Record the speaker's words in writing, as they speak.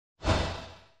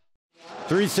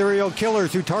Three serial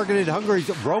killers who targeted Hungary's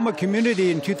Roma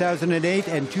community in 2008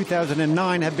 and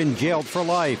 2009 have been jailed for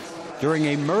life. During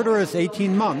a murderous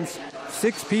 18 months,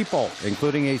 6 people,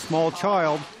 including a small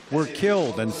child, were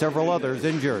killed and several others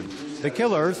injured. The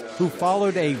killers, who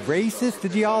followed a racist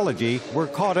ideology, were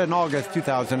caught in August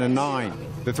 2009.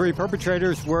 The 3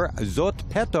 perpetrators were Zsolt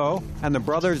Peto and the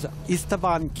brothers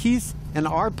Istvan Kis and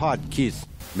Arpad Kis,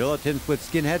 militants with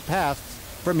skinhead pasts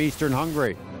from eastern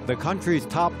Hungary. The country's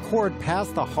top court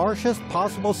passed the harshest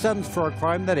possible sentence for a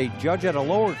crime that a judge at a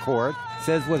lower court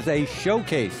says was a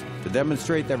showcase to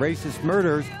demonstrate that racist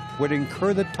murders would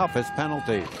incur the toughest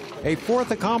penalty. A 4th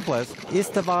accomplice,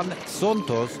 Istvan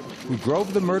Sontos, who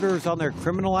drove the murderers on their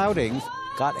criminal outings,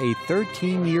 got a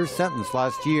 13-year sentence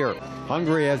last year.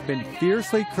 Hungary has been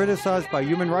fiercely criticized by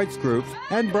human rights groups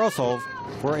and Brussels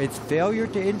for its failure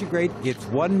to integrate its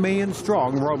 1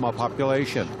 million-strong Roma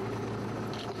population.